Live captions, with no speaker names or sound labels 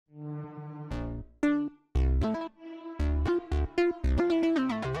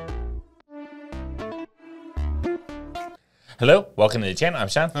Hello, welcome to the channel. I'm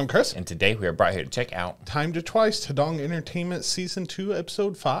Sean. I'm Chris. And today we are brought here to check out Time to Twice, TDOONG Entertainment Season 2,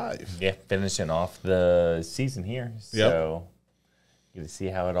 Episode 5. Yeah, finishing off the season here. So get to see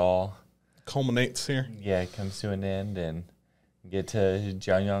how it all culminates here. Yeah, it comes to an end and get to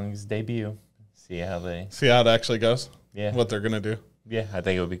John Young's debut. See how it actually goes. Yeah. What they're going to do. Yeah, I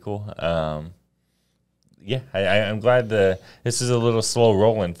think it would be cool. Yeah, I'm glad this is a little slow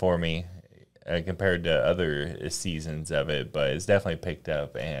rolling for me. Compared to other seasons of it, but it's definitely picked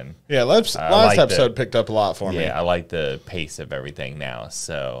up. And yeah, last episode picked up a lot for me. Yeah, I like the pace of everything now.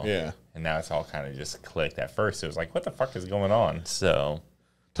 So yeah, and now it's all kind of just clicked. At first, it was like, what the fuck is going on? So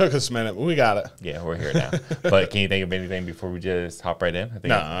took us a minute, but we got it. Yeah, we're here now. But can you think of anything before we just hop right in? I think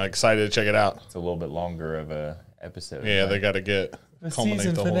no, I'm excited to check it out. It's a little bit longer of a episode. Yeah, they got to get the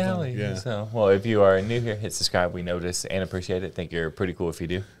season finale. Yeah. So, well, if you are new here, hit subscribe. We notice and appreciate it. Think you're pretty cool if you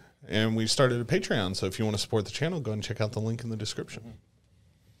do. And we started a Patreon, so if you want to support the channel, go and check out the link in the description.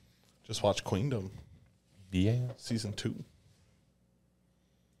 Just watch Queendom. Yeah. Season 2.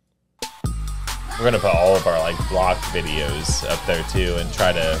 We're going to put all of our, like, blocked videos up there, too, and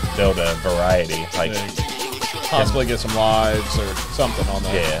try to build a variety. Like, possibly get some lives or something on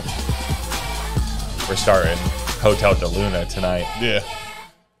that. Yeah. We're starting Hotel de Luna tonight. Yeah.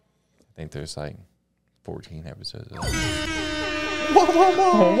 I think there's, like, 14 episodes of that.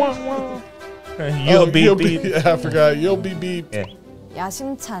 You'll be beep. I forgot. You'll be beep. Yeah.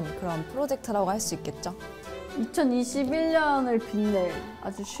 야심찬 그런 프로젝트라고 할 수 있겠죠. 2021년을 빛낼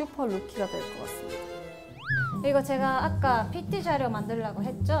아주 슈퍼 루키가 될 것 같습니다. 그리고 제가 아까 PT 자료 만들려고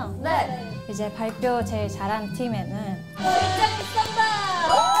했죠? 네. 이제 발표 제일 잘한 팀에는 실장님 쏜다!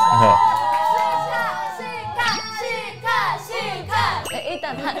 실카! 네,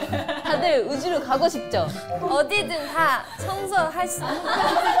 일단 다들 우주로 가고 싶죠? 어디든 다 청소할 수 있는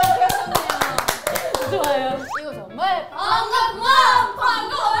좋아요. 이거 정말 반가워요!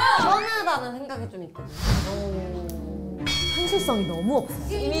 뻔하다는 생각이 좀 있거든요. 현실성이 너무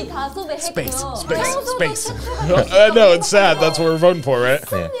없어요. 이미 다 소개했고요. Space. No, it's sad. That's what we're voting for, right?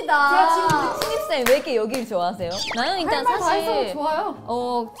 제가 지금 신입생 왜 이렇게 여기를 좋아하세요? 나는 일단 사실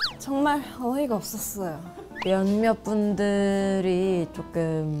좋아요. 정말 어이가 없었어요. 몇몇 분들이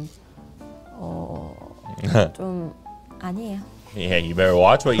조금 좀 아니에요. Yeah, you better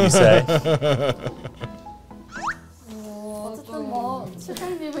watch what you say. 어쨌든 뭐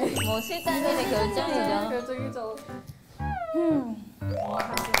실장님의 결정이죠.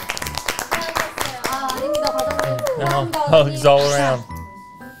 아닙니다, 과장님. Hugs all around.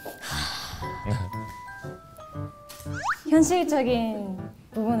 현실적인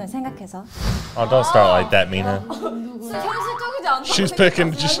부분을 생각해서 Oh, don't start like that, Mina. 현실적이지 않다. She's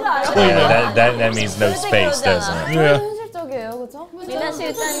picking just Yeah, that means no space, doesn't it? Yeah. 현실적이에요, 그죠? 미나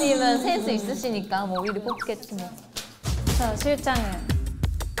실장님은 센스 있으시니까 뭐 우리 뽑겠지 뭐. 저 실장은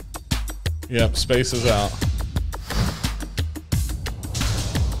Yep, space is out.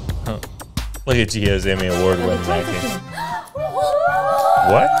 Look at Gio's Emmy Award-winning acting.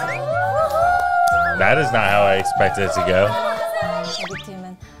 What? That is not how I expected it to go. 우리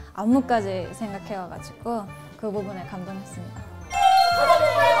팀은 안무까지 생각해와가지고 그 부분에 감동했습니다.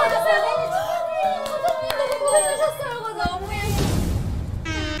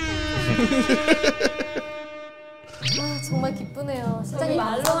 정말 기쁘네요. 실장님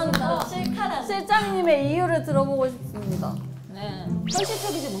말로 한다. 실장님의 이유를 들어보고 싶습니다. 네.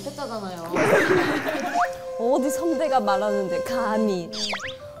 현실적이지 못했잖아요. 어디 선배가 말하는데 감히.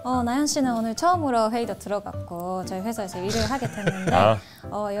 나연 씨는 오늘 처음으로 회의도 들어갔고 저희 회사에서 일을 하게 됐는데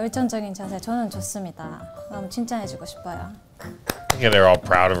열정적인 자세 저는 좋습니다. 너무 칭찬해주고 싶어요. Yeah, they're all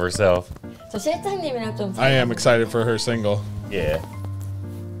proud of herself. 저 실장님이랑 좀 I am excited for her single. Yeah.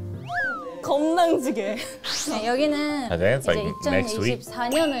 겁낭지게. 네, 여기는 I think it's like 이제 next week.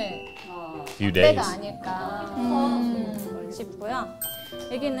 2024년을 Few days. 때가 아닐까 싶고요.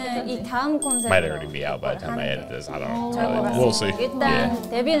 여기는 이 다음 콘셉트 Might already be out by the time I edit this. I don't know. We'll see. 일단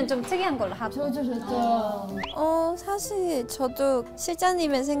데뷔는 좀 특이한 걸로 하고. 사실 저도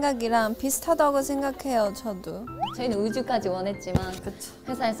실장님의 생각이랑 비슷하다고 생각해요. 저도. 저희는 우주까지 원했지만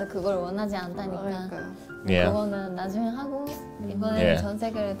회사에서 그걸 원하지 않다니까 Yeah. 그거는 나중에 하고 이번에는 Yeah. 전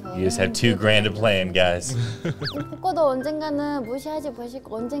세계를 더 You just have too grand a plan, guys. 복고도 언젠가는 무시하지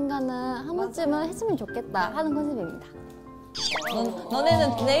보시고 언젠가는 한 번쯤은 했으면 좋겠다 하는 컨셉입니다.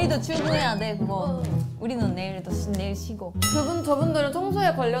 너네는 내일도 출근해야 돼. 뭐 우리는 내일 쉬고. 저분들은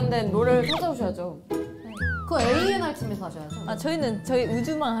청소에 관련된 노래를 찾아오셔야죠. 그거 A&R 팀에서 하셔야죠. 저희는 저희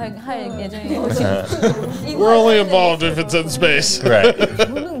우주만 할 예정이에요. We're only involved if it's in space. Right.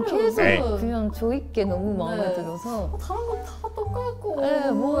 저는 계속 Hey. 그냥 약간 조이게 너무 마음에 네. 들어서 다른 건 다 똑같고.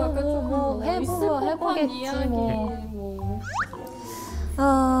 네, 뭐 약간 좀 뭐 있을 법한 해보겠지 이야기, 뭐.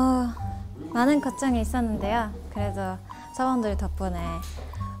 많은 걱정이 있었는데요. 그래도 사원들 덕분에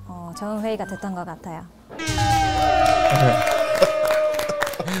좋은 회의가 됐던 것 같아요.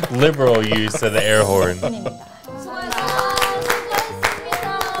 Liberal use of the air horn. 팬입니다.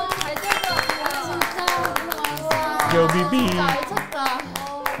 Yo, BB. 잘 쳤다.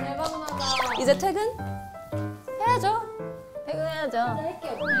 대박나다. 이제 퇴근? 해야죠. 퇴근해야죠. 할게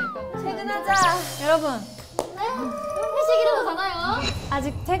없으니까. 퇴근하자. 여러분, 네? 회식이라도 가나요?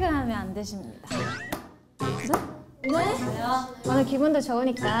 아직 퇴근하면 안 되십니다. 네? 오늘 기분도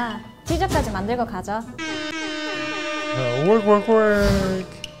좋으니까 티저까지 만들고 가죠. Work.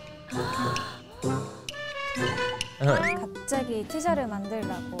 갑자기 티저를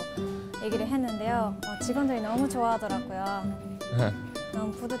만들라고 얘기를 했는데요. 직원들이 너무 좋아하더라고요.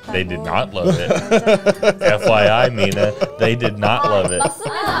 너무 뿌듯하고. They did not love it. FYI, Mina, they did not love it.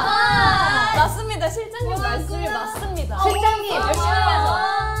 맞습니다. 실장님 말씀이 맞습니다. 실장님 열심히 해서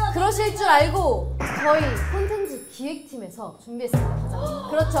그러실 줄 알고 저희 콘텐츠 기획팀에서 준비했습니다. 가자.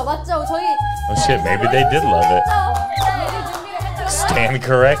 그렇죠, 맞죠? 저희 Oh shit, maybe they did love it. Stand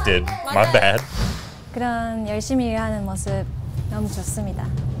corrected. My bad. 그런 열심히 일하는 모습 너무 좋습니다.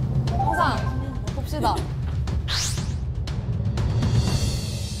 항상 봅시다.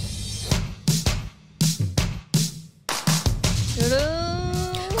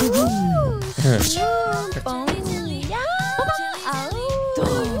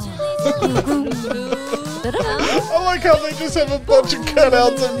 I like how they just have a bunch of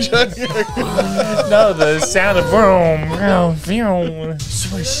cutouts of Jenny. No, the sound of vroom,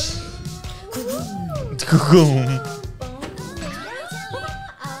 swish. Goom.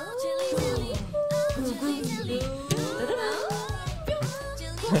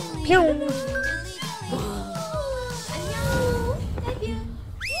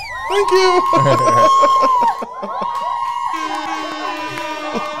 Thank you.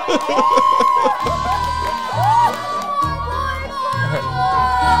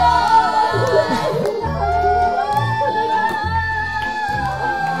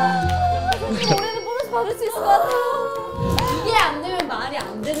 우리는 보너스 받을 수 있을 것 같아. 이게 안 되면 말이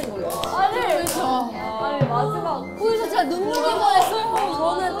안 되는 거예요. 아니, 그렇죠. 아니, 마지막. 거기서 제가 눈물 뻔했어요.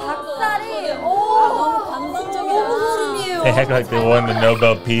 저는 닭살이, 너무 감동적이다. 너무 소름이에요. They act like they won the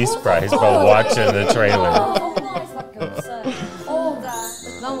Nobel Peace Prize by watching the trailer. 성공할 수밖에 없어요.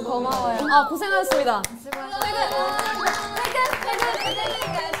 너무 고마워요. 아, 고생하셨습니다.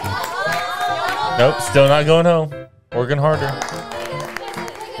 Nope, still not going home. Working harder.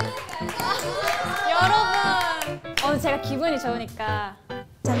 여러분, 오늘 제가 기분이 좋으니까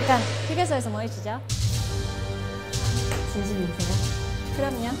잠깐 휴게소에서 모이시죠. 진심이세요?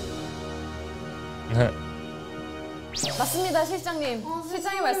 그럼요. 맞습니다, 실장님.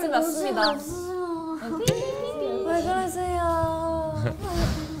 실장님 말씀 맞습니다. 왜 그러세요?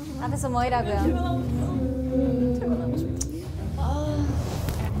 앞에서 모이라고요.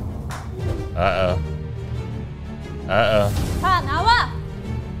 Uh-oh. Uh-oh. 다 나와!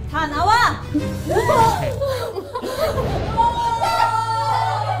 다 나와!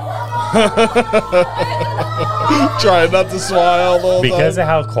 Trying not to smile the whole Because time. of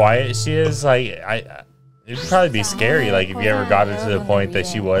how quiet she is, like it'd probably be scary. Like if you ever got her to the point that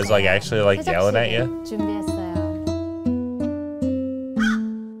she was like actually like yelling at you. 준비했어요.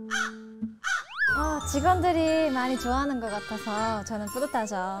 직원들이 많이 좋아하는 것 같아서 저는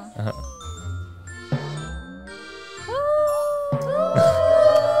뿌듯하죠.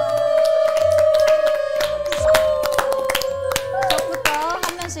 저부터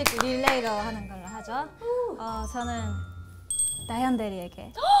한 명씩 릴레이로 하는 걸로 하죠. 저는 나연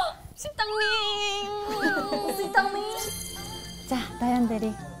대리에게. 실장님. 자, 나연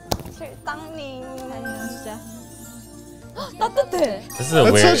대리. 실장님. 다녀오시죠. 따뜻해. This is a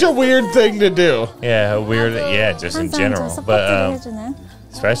That's weird, such a weird thing to do. yeah, a weird, yeah, just in 항상 저 general, 서포트를 but 해주는.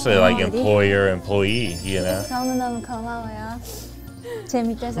 especially like 어디? employer employee, you know. 너무너무 고마워요.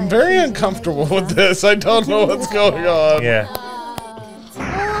 재밌게 I'm very uncomfortable with this. I don't know what's going on. Yeah.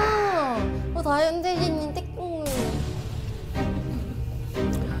 다현 대리님 땡.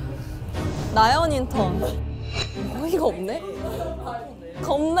 나연 인턴. 어이가 없네.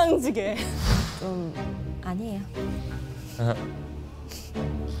 겁낭지게. 아니에요.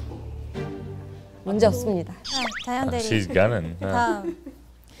 문제 없습니다. 다현 대리. She's gunning. 다음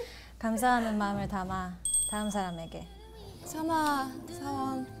감사하는 마음을 담아 다음 사람에게. 참아,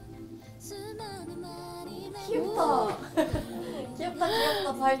 사원. 귀엽다. 귀엽다.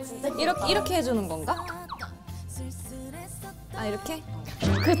 발 진짜. 이렇게 해주는 건가? 아, 이렇게?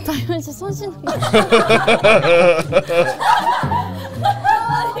 그 다현 씨 손 씻는 거.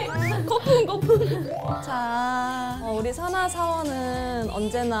 거품. 자, 우리 사나 사원은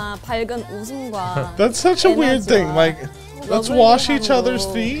언제나 밝은 웃음과 That's such a weird thing. Like, let's wash each other's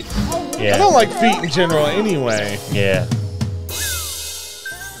feet. I don't like feet in general anyway. Yeah.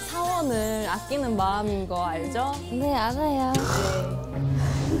 사원을 아끼는 마음인 거 알죠? 네, 알아요.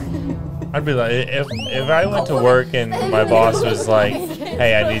 I'd be like, if I went to work and my boss was like,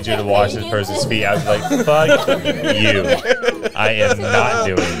 hey, I need you to wash this person's feet, I'd be like, fuck you. I am not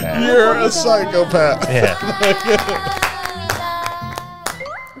doing that. You're a psychopath. Yeah.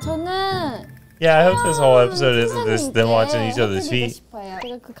 저는 Yeah, I hope this whole episode isn't this them watching each other's feet. 싶어요.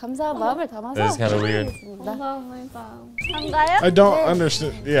 제가 그 감사한 마음을 담아서 That is kind of weird. 한가요? I don't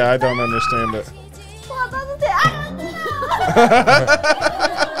understand. Yeah, I don't understand it.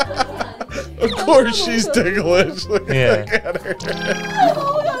 Of course she's ticklish. Look Yeah. at her.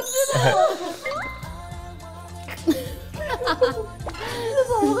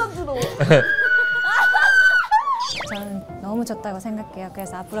 저는 너무 좋다고 생각해요.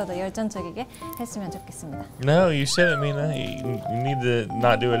 그래서 앞으로도 열정적이게 했으면 좋겠습니다. No, you shouldn't, Mina. You need to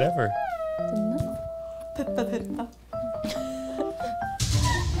not do it ever.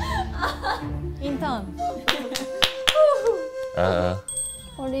 인턴.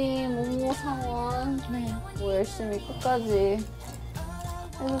 우리 모모 사원 뭐 열심히 끝까지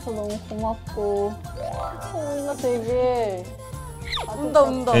해줘서 너무 고맙고 우리가 되게 운다.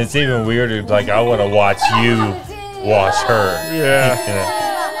 And it's even weirder. Like I want to watch you wash her. Yeah.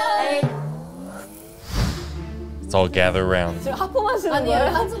 Let's all gather around. 하품만 쓰는 거예요?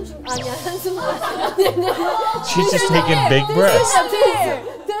 한숨 쉬고 아니야 한숨 She's just taking big breaths.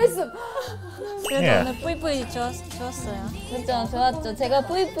 들숨 그래도 Yeah. 오늘 뿌이뿌이 좋았어요. 그렇죠 좋았죠 제가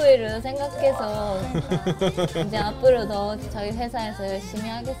뿌이뿌이를 생각해서 이제 앞으로도 저희 회사에서 열심히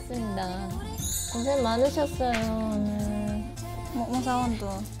하겠습니다 고생 많으셨어요 오늘 모사원도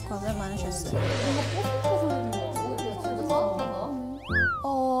고생 많으셨어요.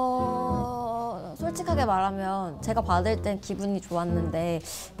 솔직하게 말하면 제가 받을 땐 기분이 좋았는데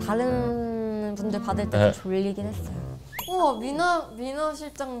다른 분들 받을 때 좀 졸리긴 했어요. 우와, 미나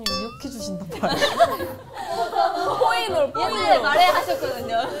실장님 이렇게 주신단 말이에요. 포인을 옛날에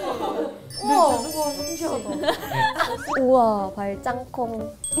말해하셨거든요 우와, 누가 신기하다. 우와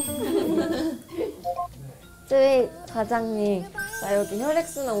발짱콩 저희 과장님 나 여기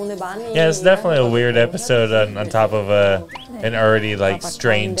혈액순환 오늘 많이 Yeah, it's definitely a weird episode on top of an already like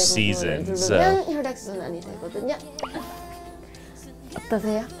strange season. So 혈액순환이 되거든요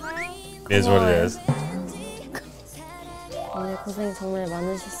어떠세요? it is what it is. 오늘 고생 정말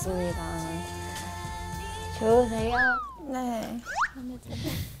많으셨습니다 좋으세요? 네.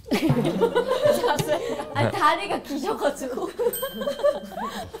 아니 다리가 기셔가지고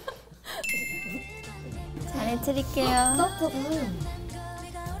잘해드릴게요.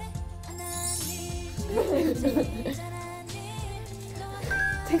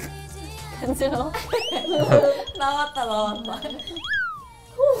 간지러워 나왔다.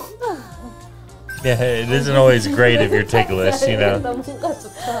 Yeah, it isn't always great if you're ticklish, you know. 너무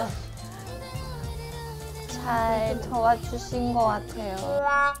좋다 잘 도와주신 것 같아요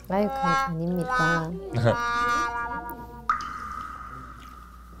아유 아닙니다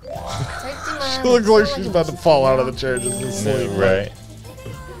She looks like she's about to fall out of the chair just to sleep. Right.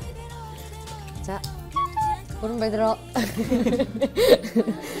 자 오른발 들어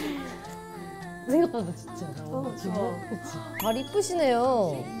생각보다 진짜 좋아 그치 발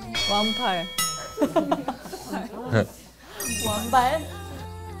이쁘시네요 완팔. 완발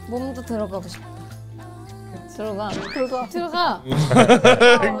몸도 들어가고 싶다 들어가 Go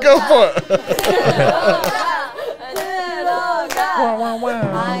for it. 들어가.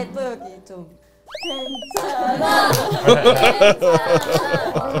 아이, 또 여기 좀.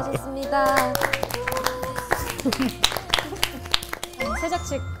 고생하셨습니다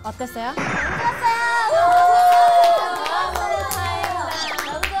세작식 어땠어요?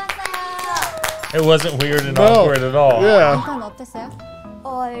 It wasn't weird and No. awkward at all. Yeah. 인턴 어땠어요?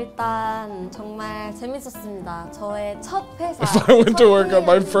 일단 정말 재밌었습니다 저의 첫 회사 If I went to work on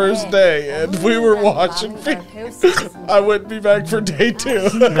my first day and we were washing feet, 배울 수 있었습니다 I wouldn't be back for day 2.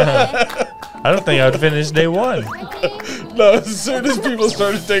 I don't think I'd finish day one. No, as soon as people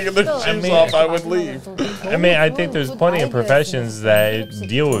started taking their shoes off, I would leave. I mean, I think there's plenty of professions that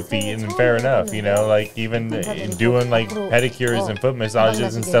deal with feet, and fair enough, you know, like even doing like pedicures and foot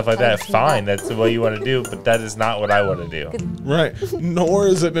massages and stuff like that. Fine, that's what you want to do, but that is not what I want to do. Right. Nor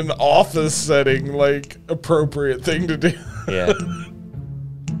is it an office setting, like, appropriate thing to do. Yeah.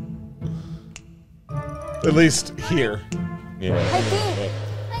 At least here. Yeah.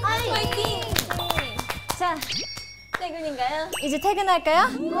 화이팅! 자, 퇴근인가요? 이제 퇴근할까요?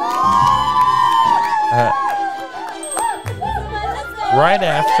 Right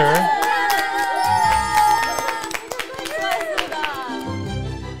after.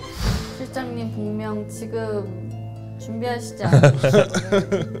 실장님 분명 지금 준비하시지 않으면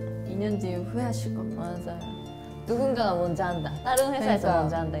 2년 뒤에 후회하실 겁니다. 맞아요. 누군가가 먼저 한다. 다른 회사에서 그러니까.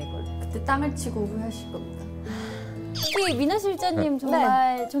 먼저 한다 이걸. 그때 땅을 치고 후회하실 겁니다. 특히 민호 실장님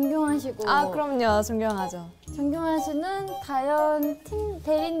정말 존경하시고. 아 그럼요, 존경하죠. 존경하시는 다현 팀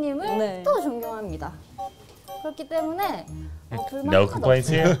대리님을 네. 또 존경합니다. 그렇기 때문에 불만 No 하나도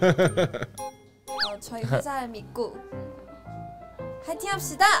complaints here. 저희 회사를 믿고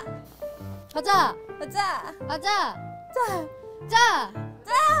화이팅합시다. 가자, 가자. 가자, 자.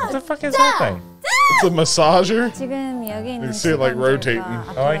 What the fuck is that thing? It's a massager. 지금 여기 있는 You see it like rotating.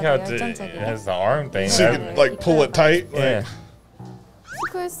 I like how it has the arm thing. So you can like pull it tight. Yeah. Like,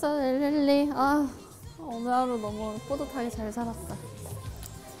 수고했어 렐렐리. 아 오늘 하루 너무 뿌듯하게 잘 살았다.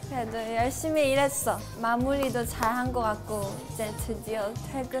 그래도 열심히 일했어. 마무리도 잘 한 것 같고 이제 드디어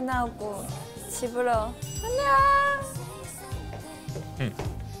퇴근하고 집으로 안녕.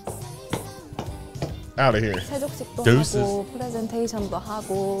 out of here. 세족식도 Deuces. 하고 프레젠테이션도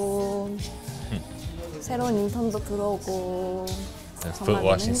하고 새로운 인턴도 들어오고 The 정말 foot 너무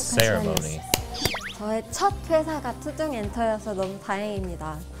washing 행복한 ceremony. 저의 첫 회사가 투둥 엔터여서 너무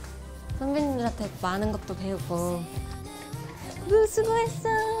다행입니다. 선배님들한테 많은 것도 배우고 수고했어.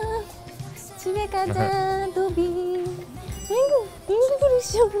 집에 가자 노비. 인구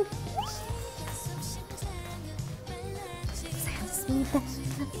그러시오. 고생하셨습니다.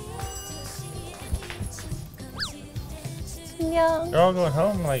 안녕. They're all going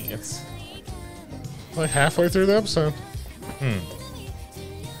home like it's. Like halfway through the episode.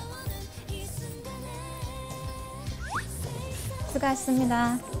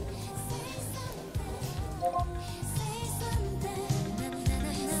 수고하셨습니다.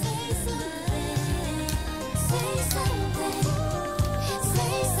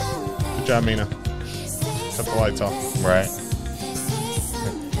 Good job, Mina. Cut the lights off. Right.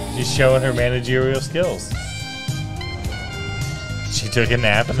 She's showing her managerial skills. She took a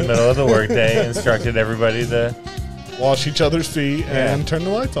nap in the middle of the workday, instructed everybody to. Wash each other's feet Yeah. and turn the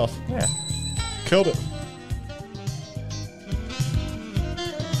lights off. Yeah. Killed it.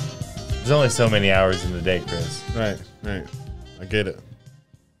 There's only so many hours in the day, Chris. Right, right. I get it.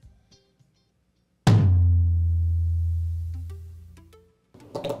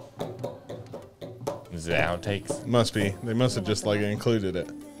 Is it outtakes? Must be. They must have just like included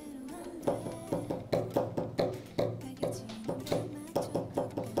it.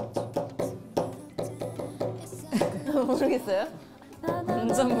 모르겠어요?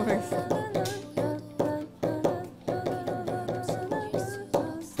 완전 모르겠어.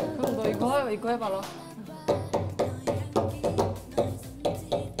 그럼 너 이거 해봐라.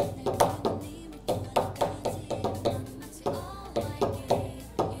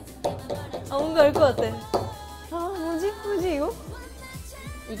 아 뭔가 알 것 같아. 아 뭐지 이거?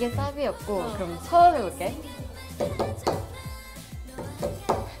 이게 쌉이었고 그럼 처음 해볼게.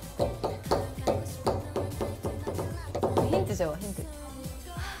 힌트 줘 힌트.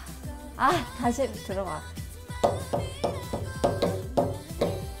 아 다시 들어봐.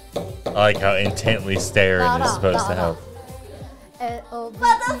 I like how intently staring is supposed to help. 해봐.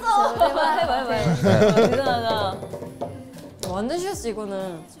 대단하다. 완전 쉬웠어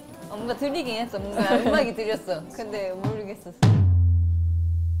이거는. 뭔가 들리긴 했어. 뭔가 음악이 들렸어. 근데 모르겠었어.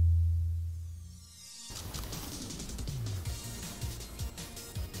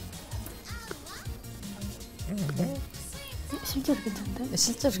 실제로 괜찮대?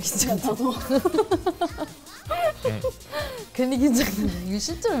 실제로 괜찮다. 나도. 괜히 긴장돼. 이거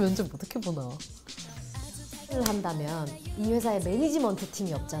실제로 면접 어떻게 보나? 를 한다면 이 회사에 매니지먼트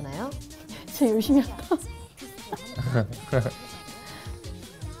팀이 없잖아요. 진짜 열심히 한다.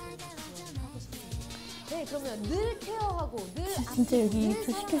 네, 그러면 늘 케어하고 늘 진짜 여기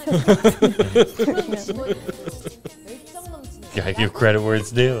일도 시켜줘야 될 것 같은데. 열정 넘치는 Gotta give credit where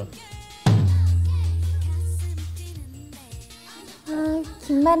it's due.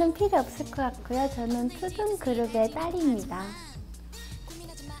 긴 말은 필요 없을 것 같고요. 저는 투둥 그룹의 딸입니다.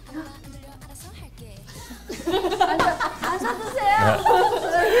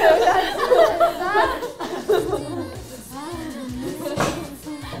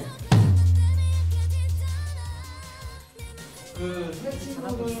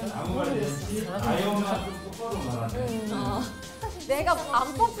 내가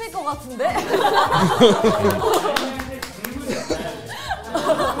안 뽑힐 것 같은데?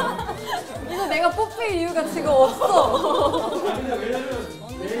 이거 내가 뽑힐 이유가 지금 없어.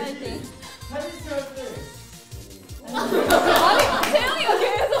 아니 태영이가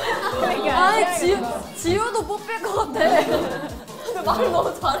계속 아니 지효도 뽑힐 것 같아. 근데 말을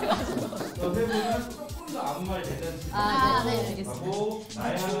너무 잘해가지고. 조금 더 아무 말 대잔치. 네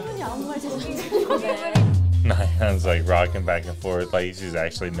알겠습니다. 충분히 아무 말 대잔치. Nayan's like rocking back and forth like she's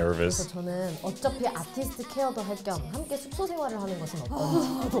actually nervous. 그래서 저는 어차피 아티스트 케어도 할 겸 함께 숙소 생활을 하는 것은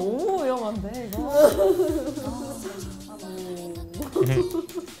어떤지. 너무 위험한데 이거.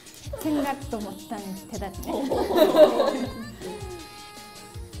 생각도 못한 대답이네.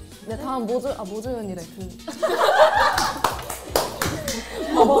 네 다음 모조연이래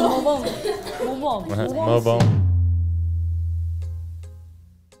모범. Mobo.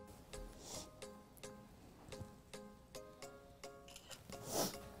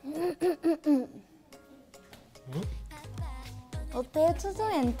 어때요?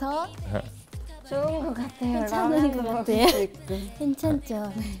 투조 엔터? 좋은 것 같아요. 괜찮은 것 같아요. 있고.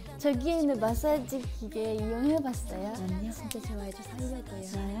 괜찮죠? 저기에 있는 마사지 기계 이용해봤어요? 아니요. 진짜 좋아요. 저 살려고요.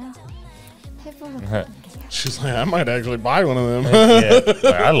 저요? 해보러 She's like, I might actually buy one of them. Yeah,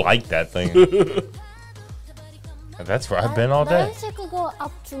 I like that thing. That's where I've been all day. 나연 씨 그거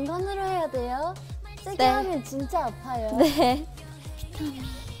앞 중간으로 해야 돼요. 세게 네. 하면 진짜 아파요. 네.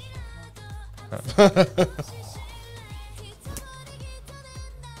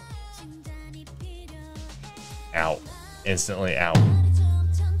 Out. Instantly out.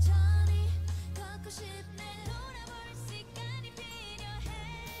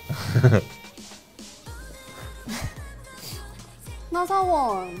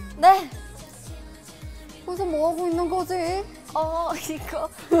 나사원 네. 거기서 뭐 하고 있는 거지? 이거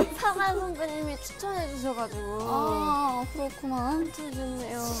사관 선배님이 추천해 주셔가지고. 아 그렇구만.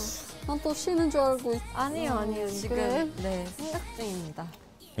 좋네요. 난 또 쉬는 줄 알고 아니요. 지금 그래? 네 생각 중입니다.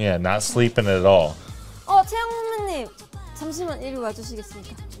 Yeah, not sleeping at all. 채영 선배님 잠시만 이리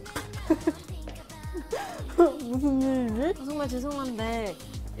와주시겠습니까? 무슨 일이지? 정말 죄송한데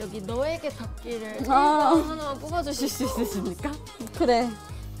여기 너에게 닿기를 아. 하나만 뽑아주실 수 있으십니까? 그래.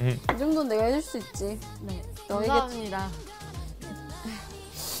 이 정도는 내가 해줄 수 있지. 네. 너에게 감사합니다.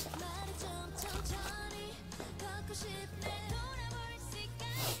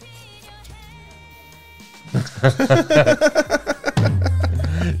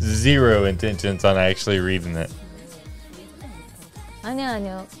 Zero intentions on actually reading it.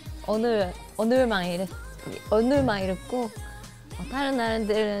 아니요. 오늘만 이랬고 다른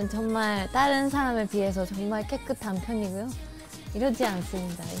날들은 정말 다른 사람에 비해서 정말 깨끗한 편이고요. 이러지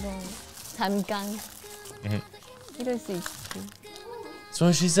않습니다. 이거 잠깐 이럴 수 있지. That's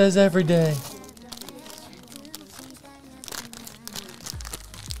what she says every day.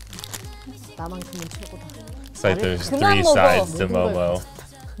 나만큼은 최고다. It's like there's 그만 three 먹어. sides to Momo.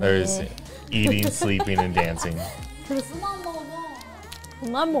 There's eating, sleeping, and dancing.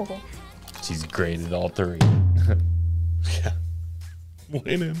 그만 먹어. She's great at all three. Yeah.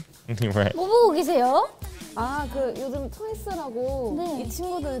 Winning. Right. 뭐 보고 계세요? 그 요즘 트와이스라고 네. 이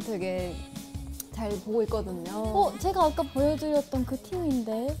친구들 되게 잘 보고 있거든요. 제가 아까 보여드렸던 그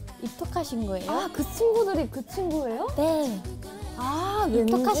팀인데 입덕하신 거예요? 그 친구들이 그 친구예요? 네.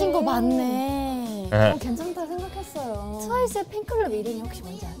 입덕하신 거 맞네. 괜찮다 생각했어요. 트와이스의 팬클럽 이름이 혹시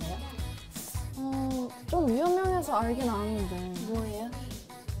뭔지 아세요? 좀 유명해서 알긴 아는데. 뭐예요?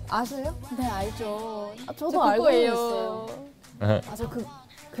 아세요? 네, 알죠. 저도 저 알고 그거예요. 있어요. 저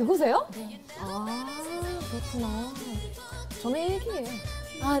그곳에요? 네. 그렇구나. 저는 일기예요.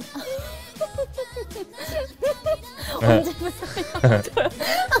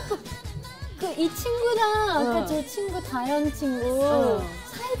 이 친구랑 아까 저 친구 다현 친구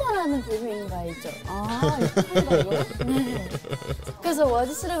사이다라는 별명인 거 알죠? 사이다요? 네. 그래서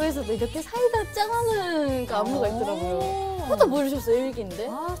와지스라고에서도 이렇게 사이다 짠하는 그 안무가 있더라고요. 그것도 모르셨어요, 일기인데?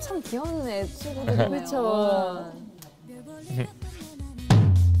 참 귀여운 애 친구들이네요. 그렇죠.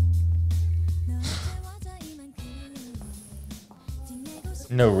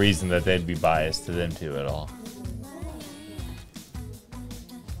 No reason that they'd be biased to them two at all.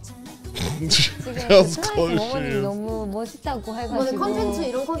 How's 트와이스 close she 모모님 is. 너무 멋있다고 이번에 해가지고 컨텐츠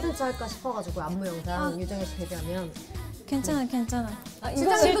이런 컨텐츠 할까 싶어가지고 안무 영상 유정에서 데뷔하면 괜찮아.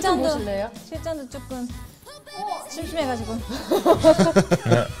 이거 실전도 보실래요? 실전도 조금 심심해가지고.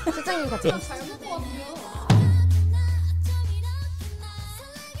 실장님 같이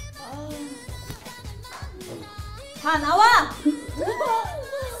다 나와!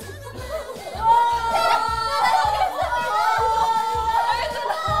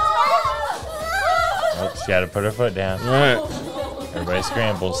 Oh, she had to put her foot down. All right. Everybody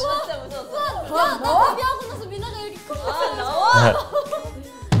scrambles. 나 데뷔하고 나서 미나가 이렇게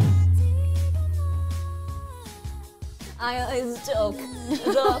it's joke.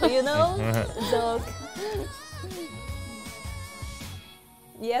 Joke, you know? Joke.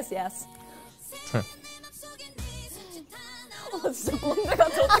 Yes, yes. 진짜 꼰대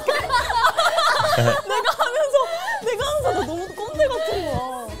같아. 어떡해. 내가 하면서 나 너무 꼰대 같은 거야.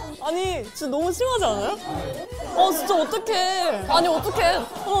 아니, 진짜 너무 심하지 않아요? 진짜 어떡해. 아니, 어떡해.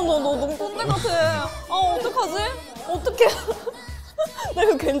 너 너무 꼰대 같아. 어떡하지? 어떡해.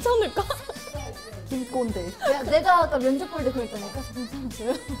 내가 괜찮을까? 김꼰대. 내가 아까 면접 볼 때 그랬다니까.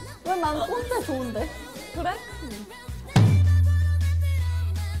 괜찮았어요? 왜 난 꼰대 좋은데? 그래?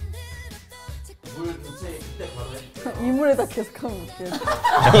 물 부채 그때 바로 해. 이물에다 계속 하면 웃겨.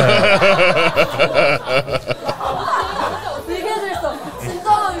 위계질서.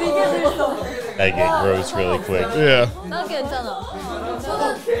 진정한 위계질서. I get gross really quick. Yeah. 난 괜찮아.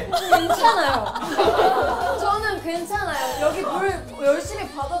 저는 괜찮아요. 저는 괜찮아요. 여기 물 열심히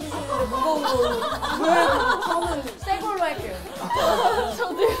받아주시는데 무거운 거. 저는 새 걸로 할게요.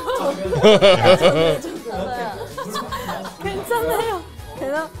 괜찮아요.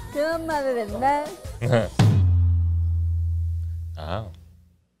 그런 말을 했나? 아.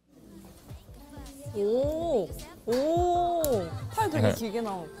 팔 되게 길게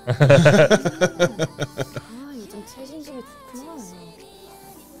나오고. 요즘 최신식이 좋구나.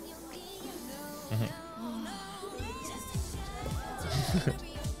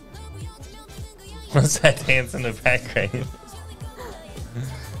 What's that dance in the background?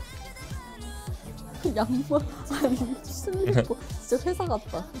 양말 아니 슬리퍼 진짜 회사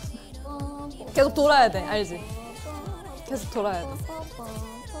같다. 계속 돌아야 돼, 알지? 계속 돌아야 돼.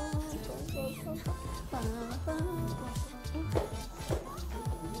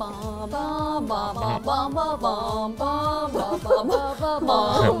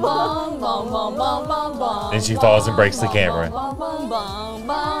 Then she falls and breaks the camera.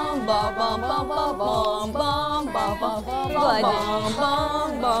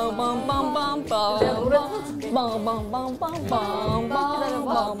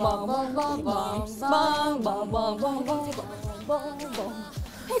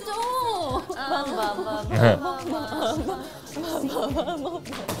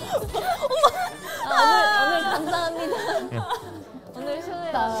 오늘 감사합니다. 오늘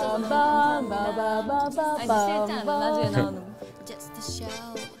쇼에 아니 실제 안 나중에 나오는 거.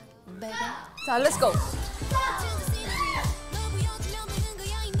 자, 렛츠 고.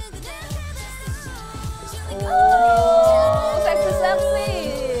 오, 섹시.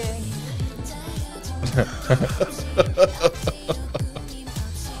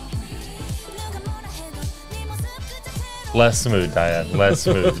 Less smooth, Diane. Less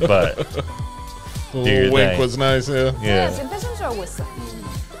smooth, but The do your wink thing. was nice, yeah. Yeah. 지금 패션쇼 하고 있어.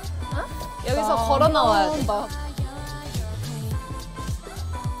 여기서 걸어 나와야 돼.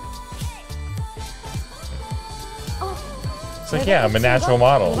 It's like, yeah, I'm a natural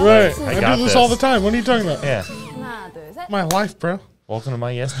model. Right. I I got do this all the this. time. What are you talking about? Yeah. 하나, 둘, 셋. My life, bro. Welcome to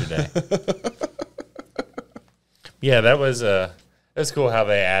my yesterday. Yeah, that was that's cool how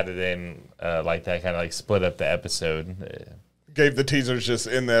they added in like that, kind of like split up the episode. Gave the teasers just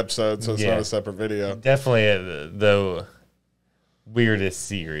in the episode, so it's Yeah. not a separate video. Definitely the weirdest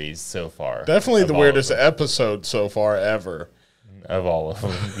series so far. Definitely of the all of weirdest them. episode so far ever. Of all of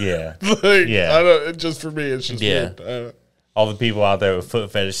them. Yeah. Like, Yeah. I don't. Just for me, it's just Yeah. weird. All the people out there with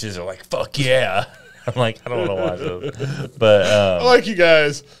foot fetishes are like, fuck yeah. I'm like, I don't want to watch those. But I like you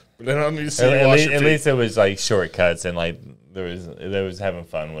guys, but I don't need to see you wash your at feet. least it was like shortcuts and like they was having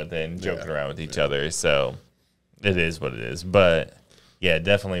fun with it and joking around with each other. So it is what it is. But yeah,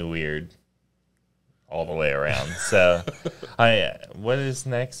 definitely weird all the way around. So what is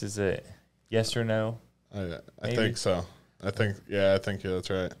next? Is it yes or no? I Maybe. think so. I think that's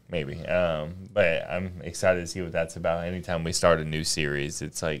right. Maybe. But I'm excited to see what that's about. Anytime we start a new series,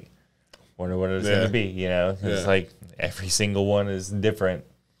 it's like, wonder what it's going to be, you know? It's Yeah. like every single one is different.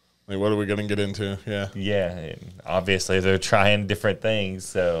 Like, what are we gonna get into? Yeah. Yeah. And obviously, they're trying different things,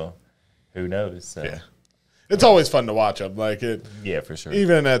 so who knows? So, Yeah. It's always fun to watch them. Like it. yeah, for sure.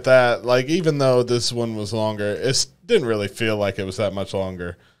 Even at that, like even though this one was longer, it didn't really feel like it was that much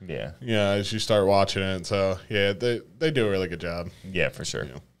longer. Yeah. Yeah, as you start watching it. So yeah, they do a really good job. Yeah, for sure.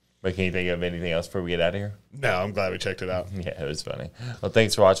 Yeah. But can you think of anything else before we get out of here? No, I'm glad we checked it out. Yeah, it was funny. Well,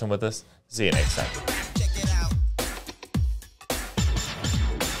 thanks for watching with us. See you next time.